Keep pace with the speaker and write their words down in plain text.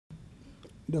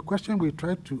the question we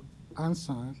try to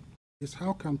answer is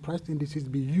how can price indices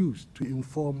be used to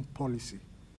inform policy?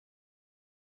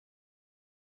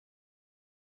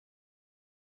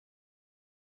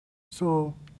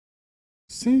 So,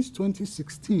 since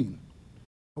 2016,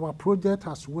 our project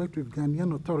has worked with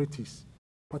Ghanaian authorities,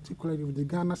 particularly with the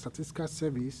Ghana Statistical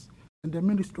Service and the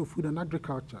Ministry of Food and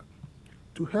Agriculture,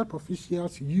 to help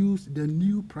officials use the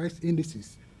new price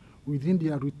indices within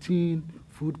their routine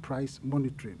food price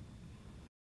monitoring.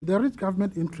 There is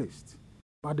government interest,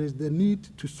 but there's the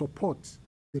need to support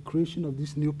the creation of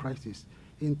these new prices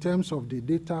in terms of the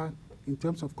data, in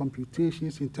terms of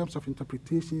computations, in terms of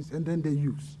interpretations, and then the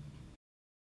use.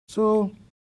 So,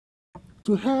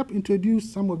 to help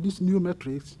introduce some of these new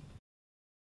metrics,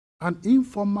 an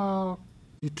informal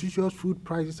nutritious food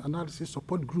prices analysis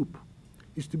support group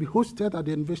is to be hosted at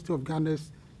the University of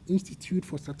Ghana's Institute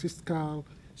for Statistical,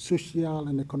 Social,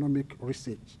 and Economic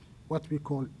Research, what we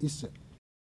call ISE.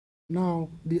 Now,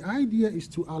 the idea is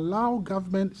to allow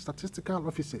government statistical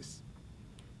officers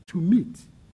to meet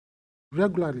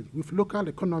regularly with local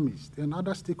economists and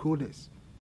other stakeholders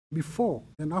before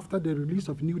and after the release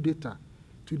of new data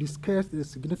to discuss the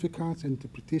significance and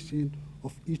interpretation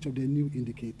of each of the new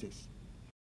indicators.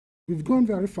 We've gone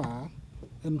very far,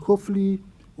 and hopefully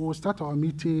we'll start our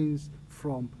meetings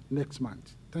from next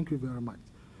month. Thank you very much.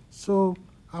 So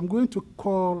I'm going to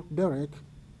call Derek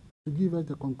to give us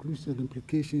the conclusion and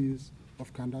implications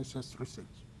of CANDASA's research.